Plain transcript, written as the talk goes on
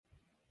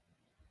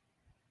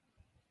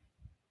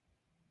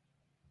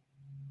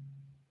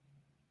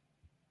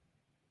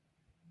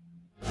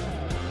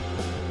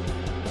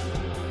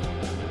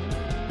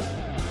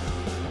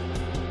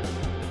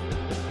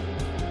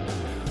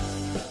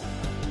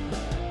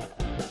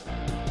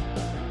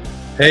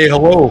Hey,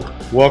 hello.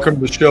 Welcome to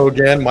the show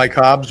again. Mike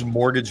Hobbs,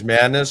 Mortgage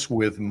Madness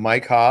with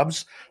Mike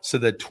Hobbs. Said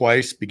that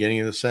twice,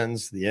 beginning of the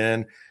sentence, the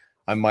end.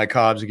 I'm Mike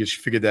Hobbs. I guess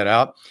you figured that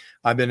out.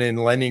 I've been in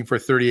lending for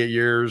 38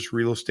 years,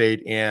 real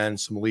estate, and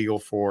some legal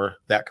for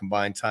that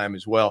combined time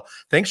as well.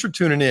 Thanks for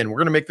tuning in. We're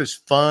going to make this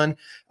fun,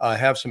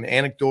 have some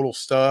anecdotal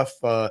stuff,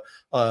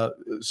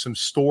 some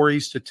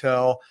stories to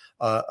tell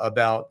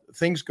about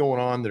things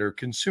going on that are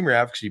consumer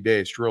advocacy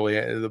based, really.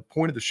 The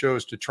point of the show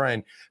is to try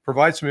and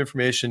provide some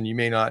information you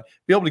may not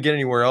be able to get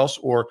anywhere else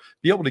or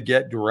be able to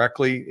get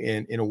directly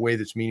in a way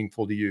that's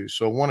meaningful to you.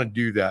 So I want to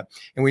do that.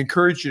 And we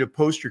encourage you to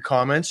post your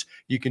comments.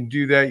 You can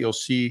do that. You'll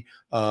see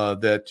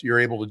that you're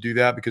able to do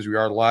that because we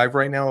are live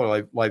right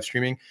now, live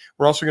streaming.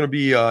 We're also going to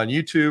be on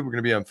YouTube. We're going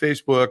to be on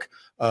Facebook.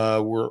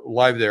 We're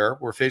live there.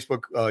 We're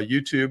Facebook,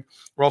 YouTube.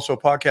 We're also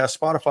a podcast,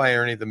 Spotify,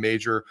 or any of the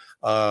major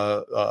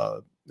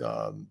podcast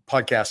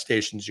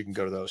stations. You can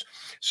go to those.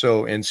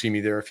 So, and see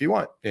me there if you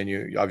want. And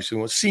you obviously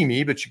won't see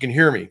me, but you can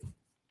hear me.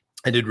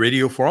 I did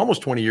radio for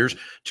almost 20 years,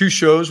 2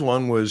 shows.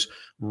 One was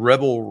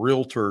Rebel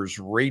Realtors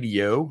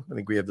Radio. I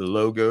think we have the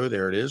logo.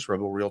 There it is,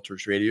 Rebel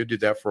Realtors Radio. Did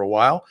that for a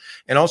while.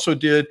 And also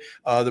did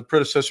the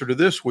predecessor to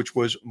this, which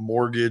was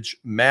Mortgage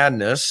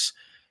Madness.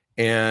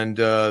 And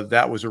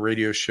that was a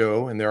radio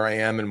show. And there I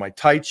am in my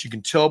tights. You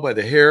can tell by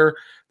the hair.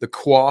 The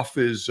coif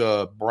is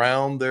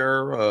brown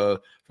there.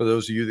 For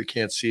those of you that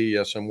can't see,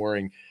 yes, I'm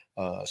wearing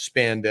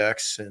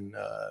spandex and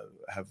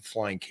have a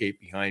flying cape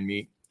behind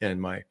me.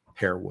 And my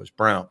hair was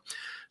brown.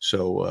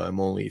 So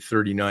I'm only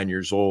 39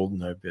 years old,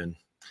 and I've been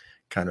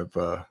kind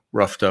of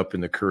roughed up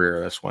in the career.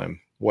 That's why I'm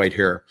white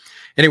hair.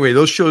 Anyway,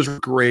 those shows were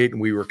great, and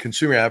we were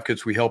consumer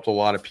advocates. We helped a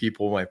lot of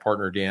people. My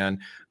partner, Dan,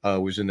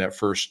 was in that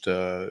first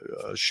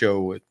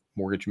show with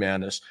Mortgage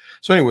Madness.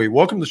 So anyway,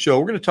 welcome to the show.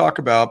 We're going to talk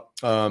about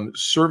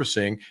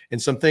servicing and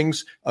some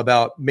things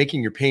about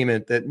making your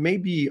payment that may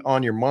be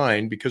on your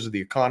mind because of the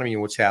economy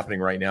and what's happening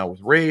right now with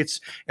rates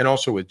and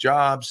also with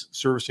jobs.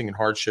 Servicing and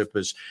hardship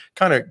is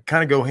kind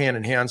of go hand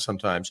in hand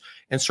sometimes.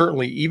 And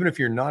certainly, even if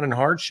you're not in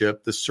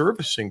hardship, the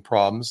servicing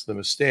problems, the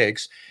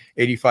mistakes,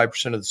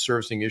 85% of the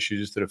servicing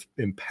issues that have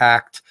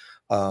impact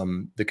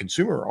the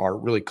consumer are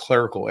really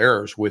clerical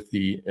errors with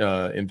the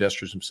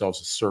investors themselves,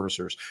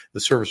 the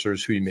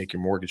servicers who you make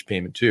your mortgage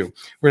payment to.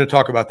 We're going to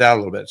talk about that a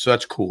little bit. So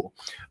that's cool.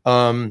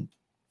 I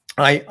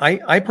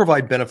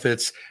provide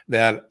benefits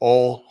that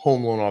all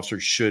home loan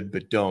officers should,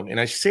 but don't. And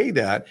I say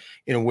that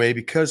in a way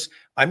because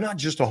I'm not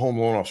just a home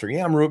loan officer.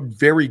 Yeah, I'm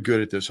very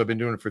good at this. I've been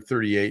doing it for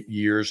 38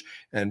 years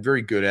and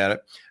very good at it,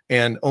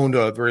 and owned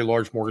a very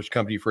large mortgage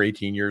company for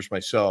 18 years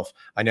myself.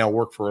 I now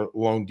work for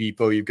Loan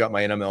Depot. You've got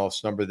my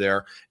NMLS number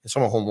there. And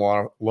so I'm a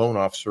home loan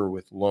officer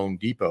with Loan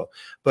Depot.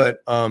 But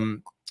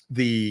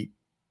the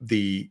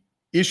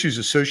issues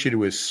associated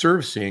with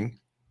servicing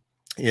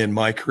in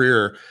my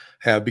career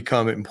have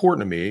become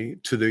important to me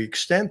to the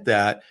extent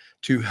that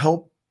to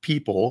help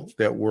people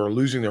that were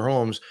losing their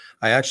homes,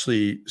 I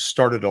actually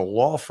started a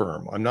law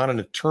firm. I'm not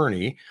an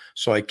attorney,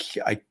 so I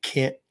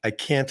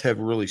can't have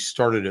really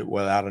started it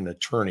without an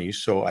attorney.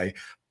 So I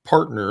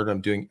partnered,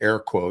 I'm doing air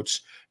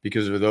quotes,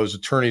 because of those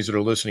attorneys that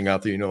are listening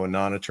out there, a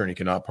non-attorney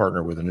cannot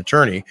partner with an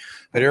attorney.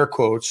 At air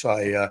quotes, I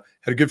had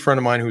a good friend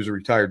of mine who was a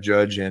retired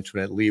judge,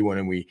 Antoinette Lewin,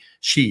 and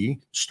she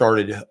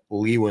started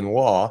Lewin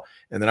Law,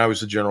 and then I was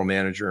the general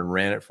manager and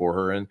ran it for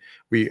her. And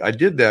I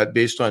did that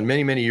based on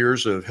many, many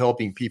years of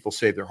helping people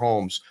save their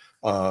homes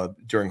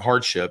during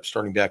hardship,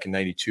 starting back in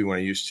 92 when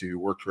I used to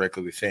work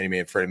directly with Fannie Mae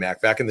and Freddie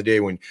Mac, back in the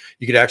day when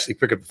you could actually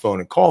pick up the phone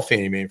and call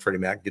Fannie Mae and Freddie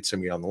Mac and get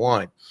somebody on the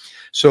line.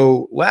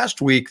 So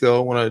last week, though,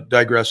 I want to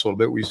digress a little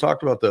bit. We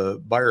talked about the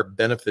buyer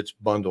benefits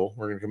bundle.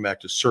 We're going to come back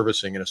to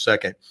servicing in a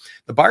second.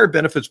 The buyer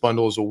benefits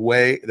bundle is a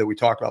way that we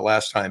talked about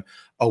last time,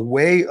 a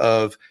way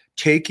of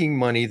taking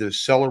money the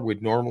seller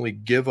would normally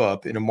give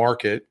up in a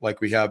market like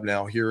we have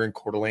now here in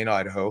Coeur d'Alene,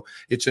 Idaho.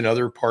 It's in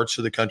other parts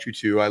of the country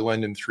too. I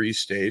lend in 3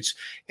 states,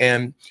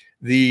 and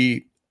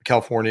the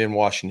California and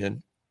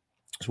Washington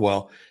as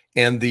well.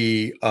 And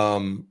the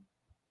problem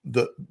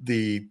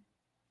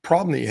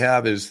that you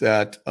have is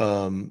that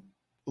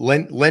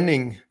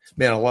lending,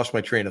 man, I lost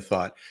my train of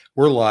thought.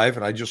 We're live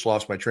and I just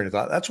lost my train of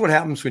thought. That's what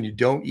happens when you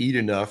don't eat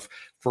enough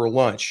for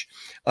lunch.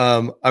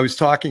 I was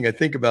talking, I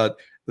think, about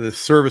the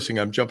servicing.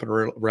 I'm jumping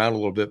around a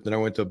little bit. Then I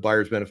went to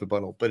buyer's benefit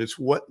bundle, but it's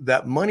what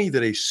that money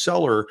that a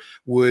seller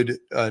would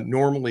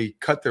normally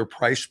cut their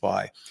price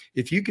by.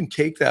 If you can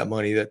take that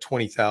money, that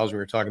 $20,000 we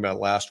were talking about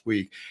last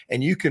week,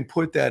 and you can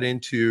put that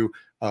into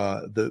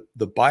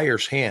the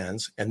buyer's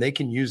hands, and they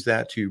can use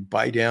that to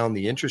buy down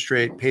the interest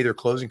rate, pay their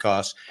closing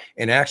costs.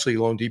 And actually,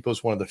 Loan Depot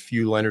is one of the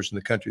few lenders in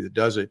the country that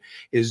does it,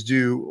 is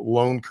do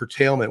loan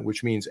curtailment,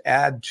 which means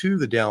add to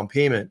the down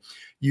payment.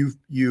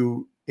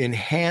 You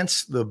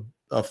enhance the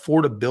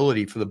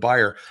affordability for the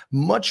buyer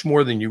much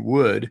more than you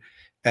would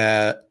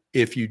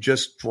if you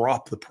just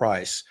drop the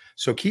price.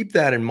 So keep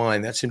that in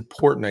mind. That's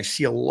important. I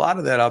see a lot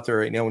of that out there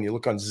right now. When you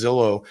look on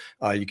Zillow,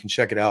 you can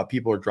check it out.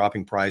 People are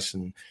dropping price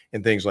and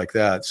things like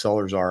that.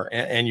 Sellers are,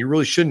 and you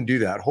really shouldn't do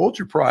that. Hold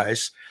your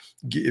price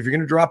if you're going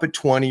to drop it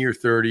 20 or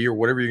 30 or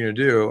whatever you're going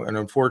to do, and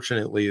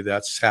unfortunately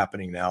that's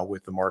happening now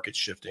with the market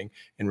shifting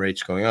and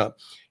rates going up,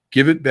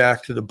 give it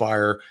back to the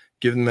buyer,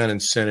 give them an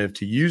incentive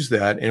to use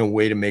that in a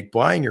way to make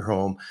buying your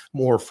home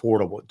more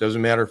affordable. It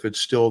doesn't matter if it's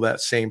still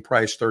that same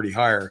price, 30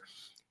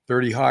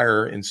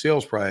 higher in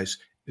sales price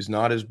is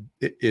not as,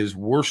 is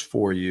worse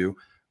for you,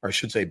 or I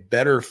should say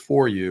better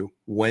for you,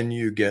 when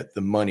you get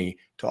the money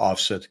to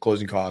offset the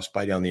closing costs,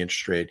 buy down the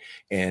interest rate,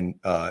 and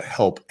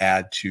help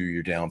add to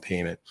your down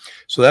payment.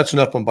 So that's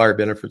enough on buyer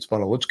benefits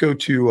funnel. Let's go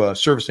to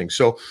servicing.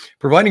 So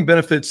providing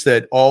benefits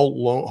that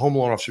all home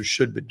loan officers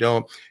should but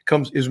don't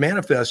is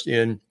manifest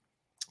in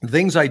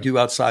things I do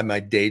outside my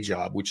day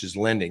job, which is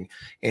lending.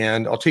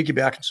 And I'll take you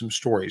back in some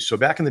stories. So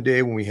back in the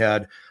day when we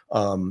had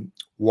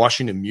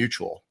Washington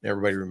Mutual,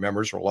 everybody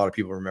remembers, or a lot of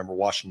people remember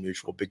Washington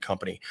Mutual, big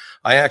company.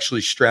 I actually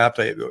strapped,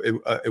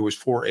 it was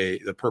for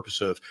the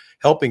purpose of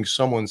helping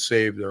someone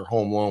save their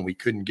home loan. We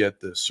couldn't get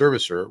the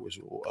servicer, it was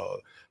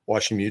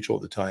Washington Mutual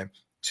at the time,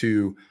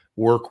 to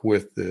work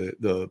with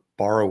the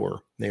borrower.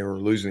 They were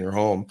losing their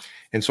home.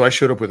 And so I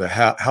showed up with a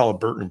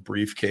Halliburton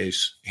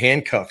briefcase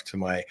handcuffed to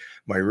my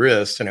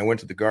wrist. And I went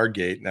to the guard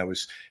gate and I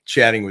was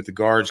chatting with the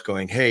guards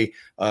going, hey,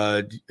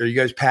 are you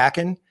guys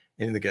packing?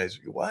 And the guys,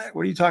 what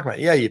are you talking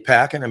about? Yeah, you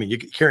packing? I mean, you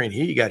carrying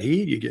heat, you got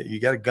heat, you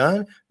got a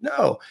gun?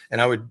 No.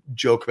 And I would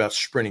joke about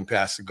sprinting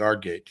past the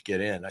guard gate to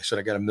get in. I said,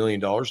 I got $1 million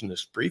in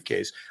this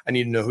briefcase. I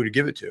need to know who to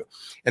give it to.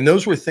 And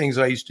those were things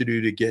I used to do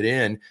to get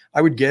in.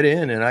 I would get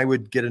in and I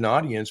would get an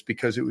audience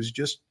because it was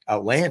just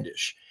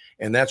outlandish.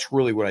 And that's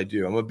really what I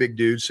do. I'm a big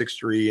dude,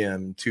 6'3"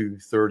 and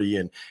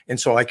 230. And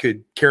so I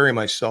could carry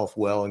myself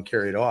well and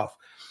carry it off.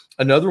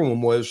 Another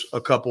one was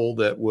a couple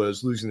that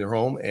was losing their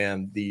home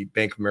and the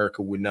Bank of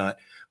America would not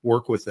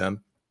work with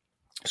them.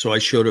 So I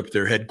showed up at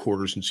their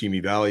headquarters in Simi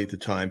Valley at the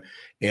time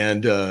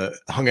and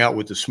hung out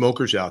with the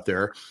smokers out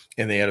there,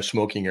 and they had a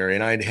smoking area,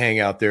 and I'd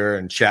hang out there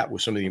and chat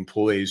with some of the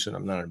employees. And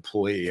I'm not an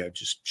employee, I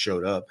just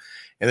showed up,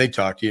 and they'd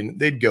talk to you and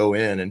they'd go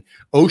in, and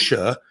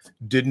OSHA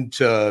didn't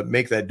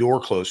make that door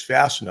close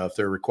fast enough.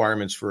 Their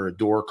requirements for a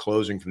door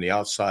closing from the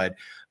outside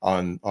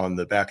on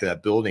the back of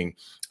that building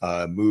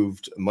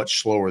moved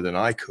much slower than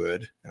I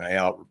could. And I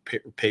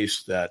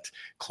outpaced that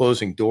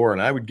closing door,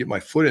 and I would get my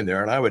foot in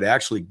there and I would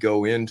actually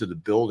go into the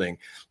building.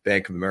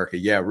 Bank of America.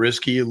 Yeah.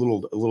 Risky, a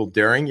little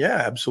daring.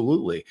 Yeah,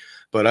 absolutely.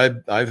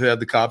 But I've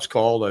had the cops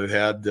called. I've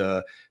had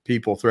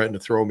people threaten to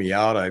throw me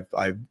out.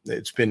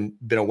 It's been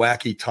a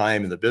wacky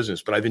time in the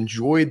business, but I've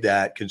enjoyed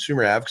that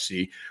consumer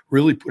advocacy,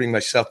 really putting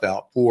myself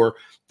out for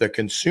the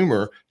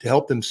consumer to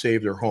help them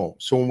save their home.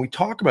 So when we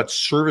talk about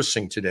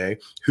servicing today,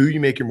 who you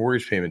make your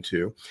mortgage payment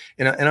to,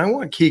 and I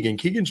want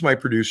Keegan's my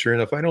producer,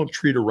 and if I don't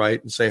treat her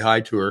right and say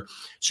hi to her,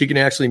 she can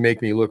actually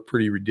make me look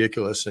pretty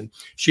ridiculous. And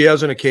she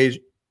has an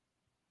occasion.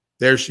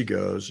 There she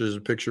goes. There's a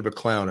picture of a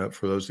clown up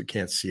for those that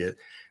can't see it.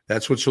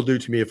 That's what she'll do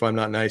to me if I'm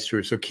not nice to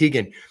her. So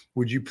Keegan,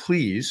 would you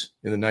please,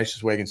 in the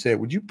nicest way I can say it,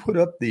 would you put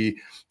up the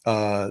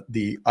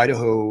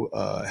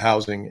Idaho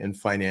Housing and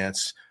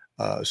Finance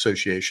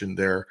Association,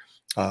 their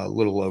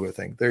little logo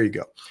thing? There you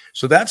go.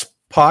 So that's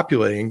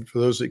populating for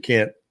those that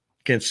can't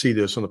see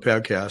this on the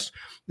podcast.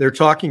 They're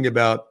talking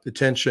about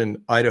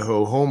attention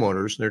Idaho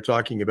homeowners. And they're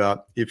talking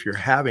about if you're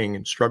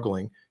having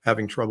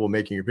trouble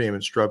making your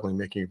payments, struggling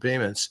making your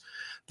payments,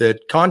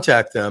 that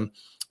contact them.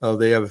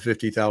 They have a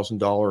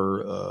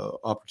 $50,000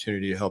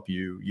 opportunity to help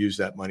you use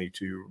that money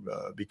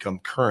to become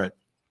current.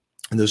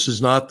 And this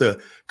is not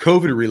the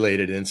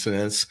COVID-related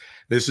incidents.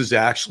 This is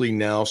actually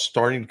now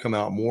starting to come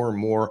out more and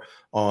more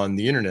on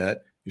the internet.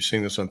 You're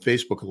seeing this on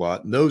Facebook a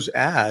lot. And those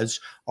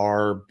ads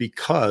are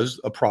because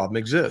a problem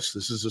exists.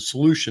 This is a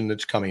solution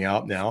that's coming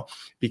out now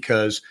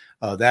because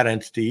that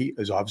entity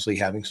is obviously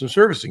having some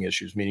servicing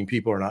issues, meaning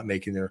people are not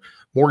making their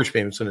mortgage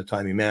payments in a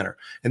timely manner.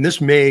 And this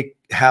may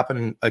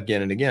happen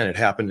again and again. It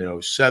happened in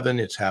 2007.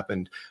 It's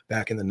happened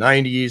back in the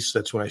 90s.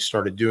 That's when I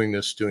started doing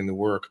the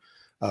work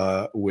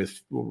with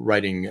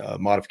writing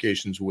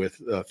modifications with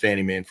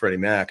Fannie Mae and Freddie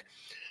Mac.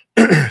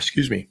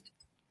 Excuse me.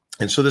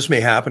 And so this may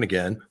happen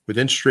again with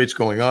interest rates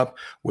going up,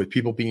 with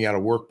people being out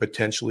of work,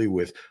 potentially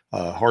with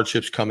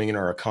hardships coming in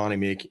our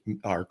economy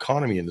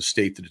in the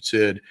state that it's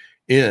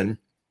in,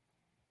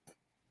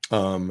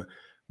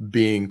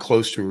 being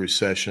close to a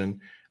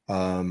recession,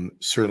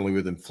 certainly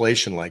with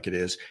inflation like it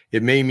is.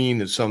 It may mean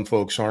that some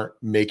folks aren't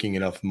making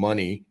enough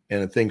money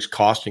and things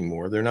costing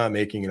more. They're not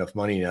making enough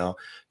money now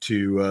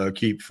to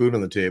keep food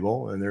on the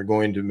table, and they're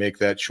going to make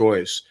that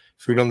choice.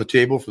 Food on the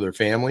table for their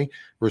family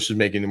versus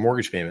making the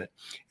mortgage payment.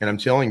 And I'm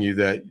telling you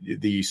that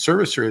the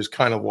servicer is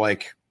kind of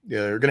like,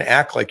 they're going to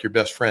act like your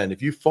best friend.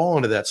 If you fall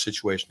into that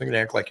situation, they're going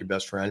to act like your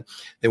best friend.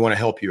 They want to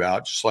help you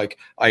out, just like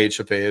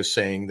IHFA is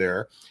saying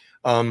there.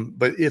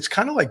 But it's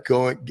kind of like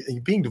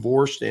being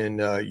divorced and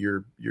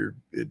you're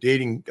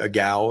dating a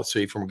gal, let's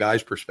say from a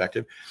guy's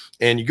perspective,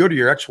 and you go to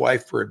your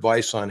ex-wife for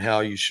advice on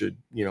how you should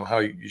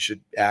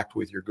act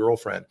with your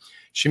girlfriend.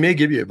 She may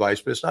give you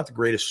advice, but it's not the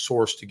greatest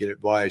source to get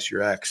advice,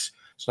 your ex.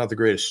 It's not the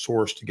greatest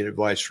source to get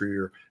advice for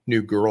your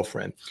new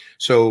girlfriend.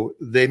 So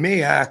they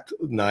may act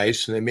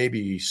nice and they may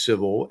be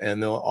civil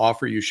and they'll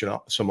offer you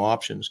some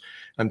options.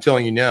 I'm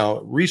telling you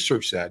now,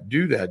 research that,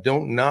 do that.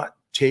 Don't not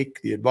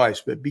take the advice,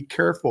 but be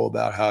careful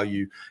about how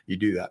you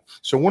do that.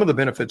 So one of the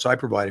benefits I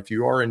provide, if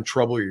you are in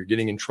trouble, you're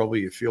getting in trouble,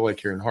 you feel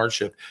like you're in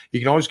hardship,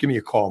 you can always give me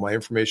a call. My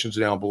information's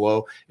down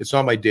below. It's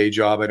not my day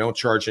job. I don't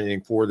charge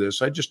anything for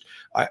this.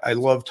 I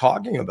love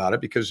talking about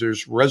it because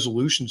there's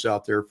resolutions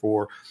out there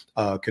for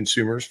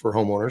consumers, for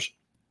homeowners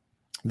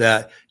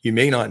that you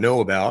may not know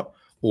about,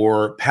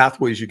 or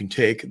pathways you can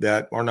take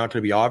that are not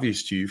going to be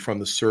obvious to you from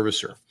the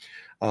servicer.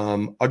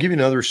 I'll give you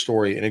another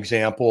story, an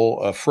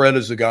example. Fred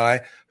is a guy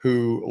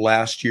who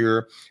last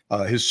year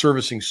his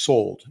servicing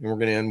sold. And we're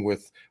going to end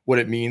with what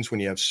it means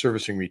when you have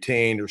servicing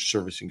retained or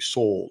servicing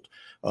sold.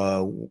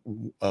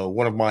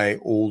 One of my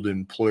old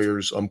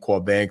employers,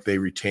 Umpqua Bank, they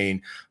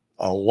retain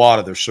a lot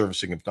of their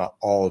servicing, if not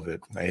all of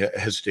it. I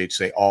hesitate to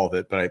say all of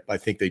it, but I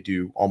think they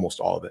do almost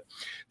all of it.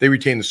 They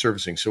retain the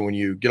servicing. So when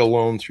you get a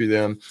loan through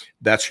them,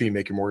 that's who you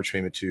make your mortgage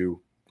payment to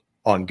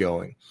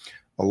ongoing.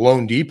 A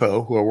Loan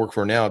Depot, who I work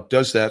for now,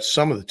 does that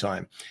some of the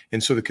time.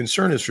 And so the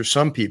concern is for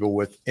some people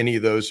with any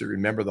of those that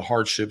remember the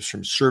hardships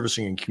from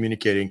servicing and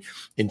communicating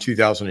in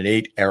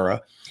 2008 era,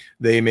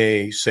 they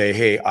may say,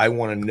 hey, I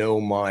want to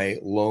know my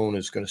loan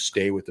is going to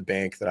stay with the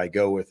bank that I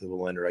go with or the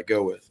lender I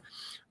go with.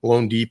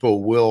 Loan Depot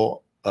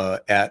will,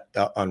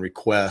 on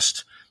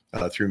request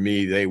through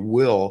me, they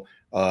will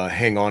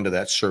hang on to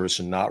that service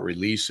and not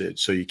release it.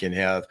 So you can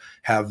have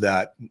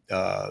that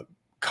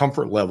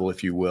comfort level,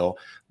 if you will,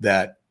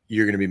 that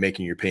you're going to be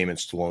making your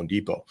payments to Loan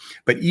Depot.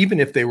 But even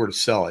if they were to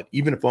sell it,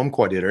 even if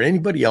Umpqua did or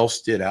anybody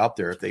else did out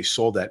there, if they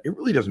sold that, it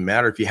really doesn't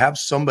matter if you have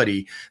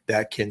somebody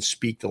that can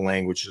speak the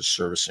language of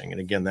servicing. And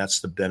again,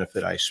 that's the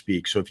benefit I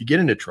speak. So if you get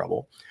into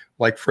trouble,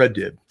 like Fred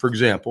did, for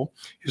example,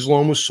 his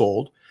loan was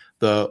sold.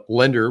 The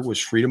lender was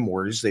free to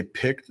mortgage. They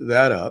picked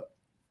that up.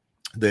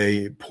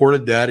 They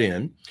ported that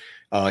in.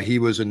 He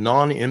was a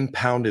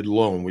non-impounded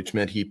loan, which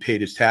meant he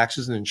paid his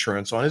taxes and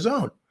insurance on his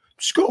own.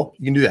 It's cool.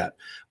 You can do that.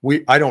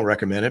 I don't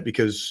recommend it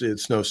because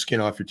it's no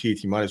skin off your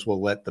teeth. You might as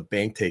well let the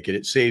bank take it.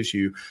 It saves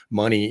you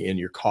money in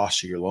your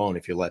cost of your loan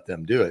if you let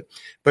them do it.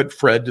 But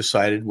Fred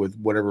decided with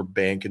whatever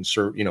bank and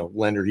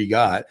lender he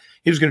got,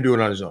 he was going to do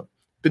it on his own.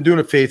 Been doing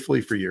it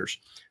faithfully for years.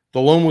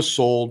 The loan was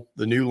sold.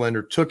 The new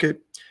lender took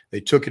it. They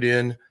took it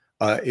in.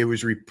 It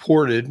was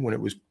reported when it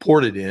was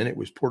ported in. It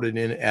was ported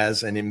in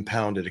as an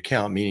impounded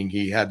account, meaning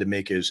he had to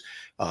make his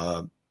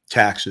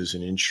taxes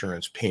and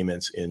insurance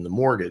payments in the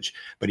mortgage,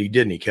 but he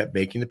didn't. He kept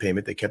making the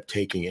payment. They kept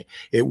taking it.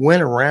 It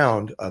went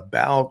around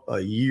about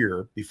a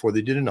year before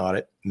they did an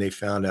audit, and they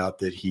found out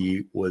that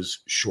he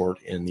was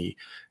short in the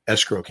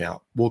escrow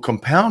account. Well,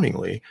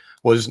 compoundingly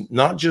was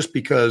not just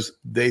because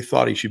they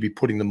thought he should be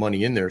putting the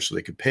money in there so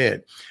they could pay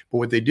it, but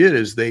what they did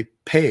is they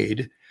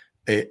paid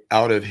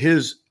out of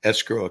his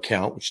escrow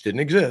account, which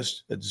didn't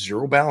exist, had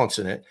zero balance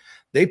in it.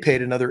 They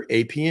paid another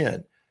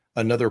APN,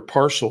 another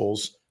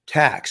parcels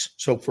tax.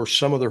 So for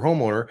some other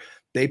homeowner,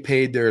 they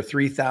paid their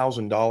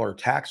 $3,000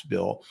 tax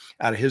bill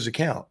out of his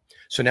account.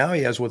 So now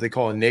he has what they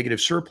call a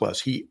negative surplus.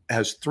 He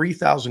has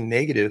 $3,000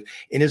 negative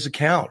in his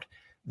account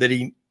that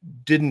he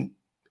didn't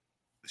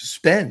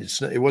spend.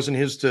 It wasn't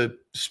his to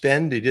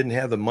spend. He didn't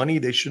have the money.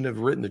 They shouldn't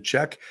have written the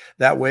check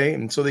that way.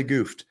 And so they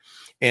goofed.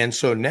 And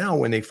so now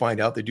when they find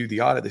out, they do the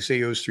audit, they say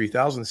he owes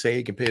 $3,000, say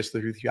he can pay us the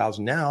 $3,000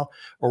 now,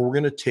 or we're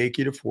going to take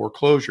you to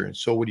foreclosure. And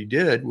so what he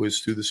did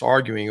was, through this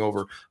arguing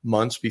over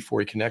months before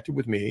he connected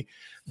with me,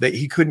 that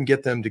he couldn't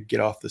get them to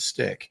get off the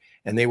stick.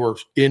 And they were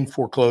in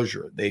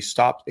foreclosure. They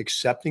stopped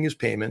accepting his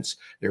payments.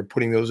 They were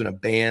putting those in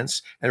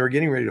abeyance, and they were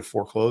getting ready to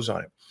foreclose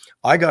on him.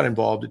 I got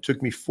involved. It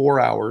took me 4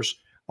 hours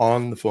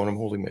on the phone. I'm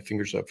holding my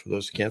fingers up for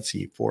those who can't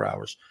see. 4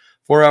 hours.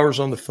 4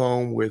 hours on the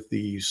phone with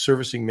the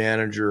servicing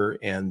manager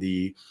and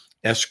the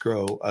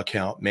escrow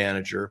account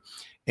manager.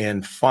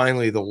 And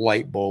finally, the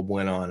light bulb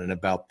went on in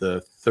about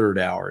the third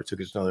hour. It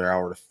took us another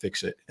hour to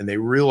fix it. And they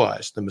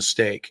realized the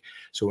mistake.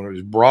 So when it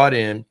was brought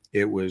in,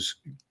 it was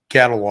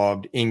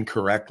cataloged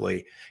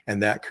incorrectly.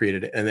 And that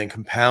created it. And then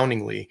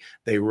compoundingly,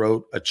 they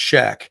wrote a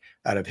check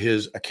out of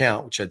his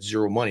account, which had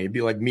zero money. It'd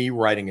be like me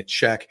writing a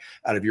check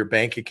out of your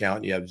bank account.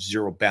 And you have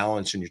zero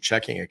balance in your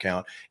checking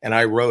account. And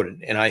I wrote it,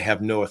 and I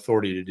have no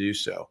authority to do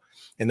so.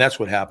 And that's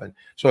what happened.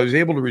 So I was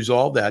able to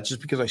resolve that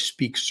just because I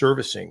speak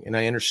servicing and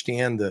I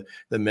understand the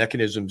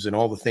mechanisms and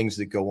all the things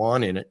that go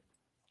on in it.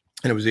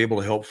 And I was able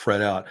to help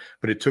Fred out,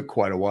 but it took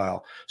quite a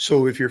while.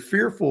 So if you're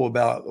fearful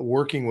about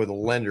working with a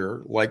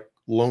lender like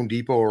Loan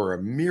Depot or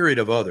a myriad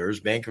of others,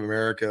 Bank of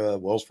America,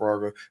 Wells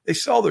Fargo, they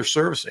sell their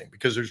servicing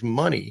because there's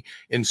money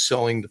in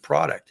selling the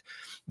product.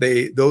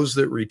 Those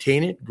that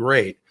retain it,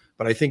 great.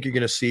 But I think you're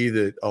going to see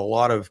that a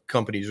lot of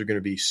companies are going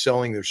to be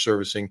selling their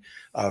servicing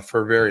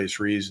for various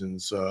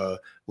reasons,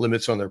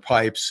 limits on their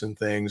pipes and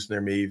things.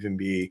 There may even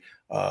be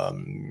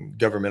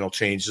governmental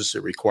changes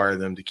that require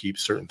them to keep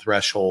certain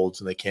thresholds,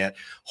 and they can't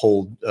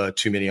hold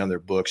too many on their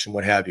books and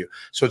what have you.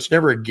 So it's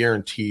never a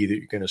guarantee that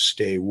you're going to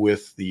stay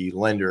with the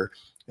lender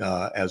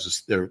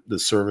the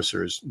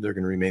servicers. They're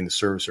going to remain the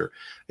servicer.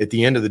 At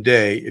the end of the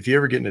day, if you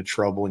ever get into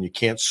trouble and you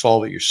can't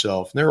solve it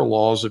yourself, and there are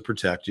laws that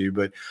protect you,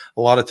 but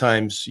a lot of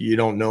times you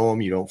don't know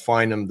them, you don't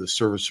find them. The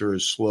servicer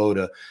is slow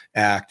to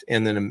act,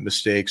 and then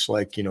mistakes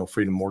like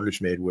Freedom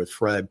Mortgage made with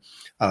Fred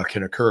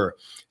can occur.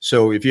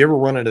 So if you ever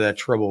run into that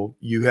trouble,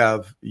 you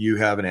have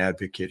an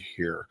advocate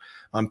here.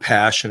 I'm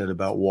passionate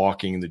about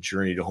walking the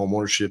journey to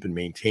homeownership and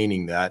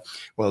maintaining that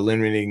while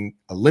eliminating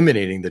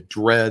the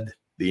dread,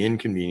 the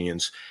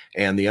inconvenience,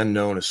 and the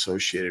unknown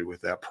associated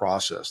with that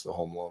process, the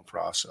home loan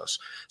process.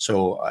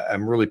 So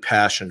I'm really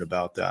passionate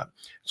about that.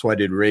 So I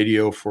did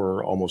radio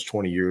for almost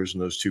 20 years in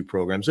those two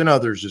programs and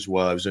others as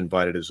well. I was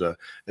invited as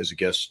a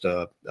guest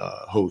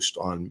host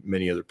on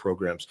many other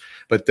programs,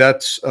 but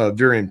that's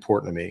very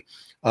important to me.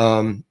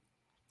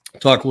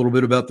 Talk a little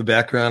bit about the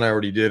background. I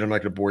already did. I'm not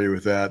going to bore you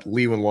with that.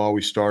 Lewin Law,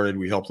 we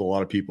helped a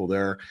lot of people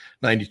there.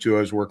 92, I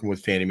was working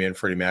with Fannie Mae and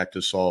Freddie Mac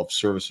to solve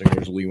servicing.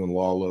 There's a Lewin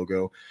Law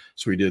logo.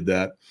 So we did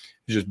that.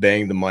 Just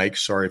banged the mic.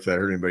 Sorry if that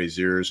hurt anybody's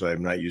ears.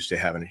 I'm not used to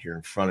having it here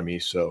in front of me.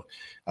 So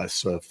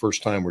it's the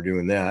first time we're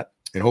doing that.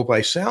 And hope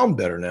I sound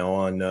better now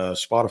on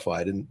Spotify.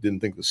 I didn't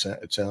think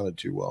it sounded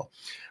too well.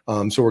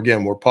 So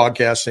again, we're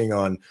podcasting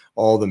on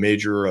all the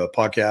major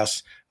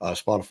podcasts,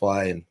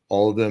 Spotify and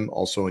all of them,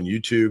 also on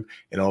YouTube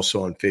and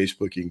also on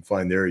Facebook. You can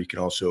find there. You can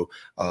also,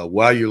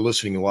 while you're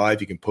listening live,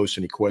 you can post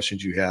any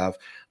questions you have.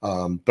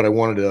 But I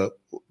wanted to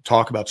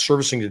talk about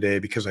servicing today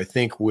because I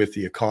think with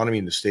the economy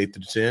and the state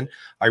that it's in,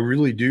 I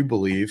really do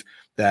believe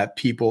that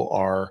people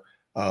are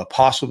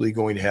possibly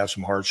going to have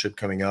some hardship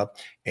coming up,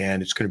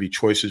 and it's going to be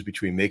choices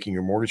between making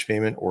your mortgage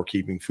payment or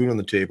keeping food on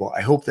the table.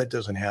 I hope that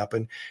doesn't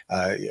happen.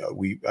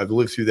 I've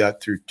lived through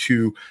that through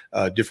two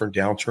different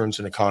downturns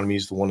in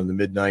economies, the one in the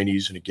mid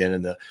 90s and again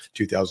in the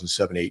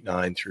 2007, 8,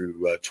 9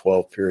 through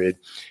 12 period,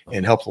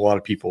 and helped a lot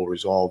of people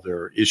resolve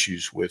their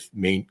issues with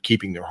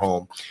keeping their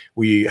home.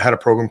 We had a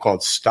program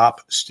called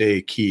Stop,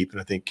 Stay, Keep, and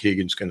I think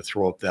Keegan's going to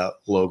throw up that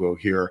logo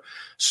here.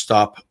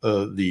 Stop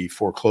the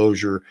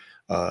foreclosure,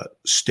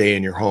 stay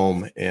in your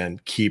home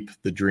and keep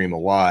the dream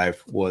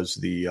alive was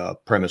the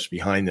premise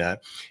behind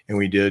that. And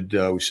we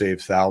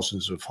saved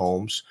thousands of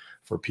homes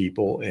for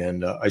people.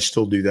 And I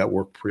still do that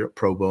work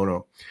pro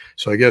bono.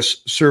 So I guess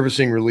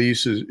servicing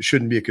releases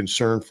shouldn't be a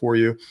concern for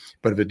you.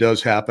 But if it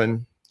does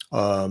happen,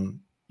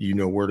 you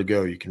know where to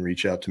go. You can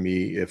reach out to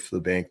me if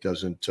the bank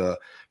doesn't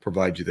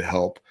provide you the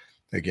help.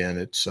 Again,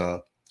 it's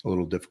a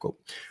little difficult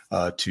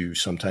to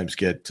sometimes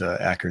get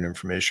accurate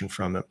information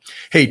from them.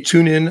 Hey,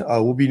 tune in.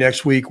 We'll be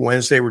next week,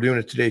 Wednesday. We're doing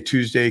it today,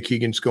 Tuesday.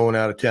 Keegan's going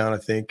out of town, I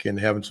think, and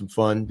having some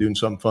fun, doing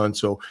something fun.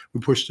 So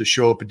we pushed the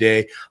show up a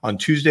day on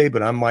Tuesday,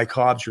 but I'm Mike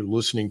Hobbs. You're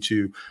listening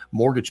to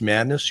Mortgage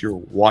Madness. You're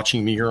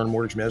watching me here on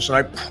Mortgage Madness. And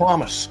I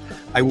promise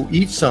I will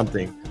eat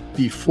something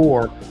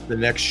before the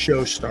next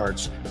show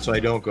starts so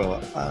I don't go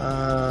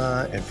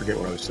and forget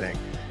what I was saying.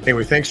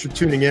 Anyway, thanks for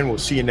tuning in. We'll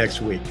see you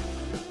next week.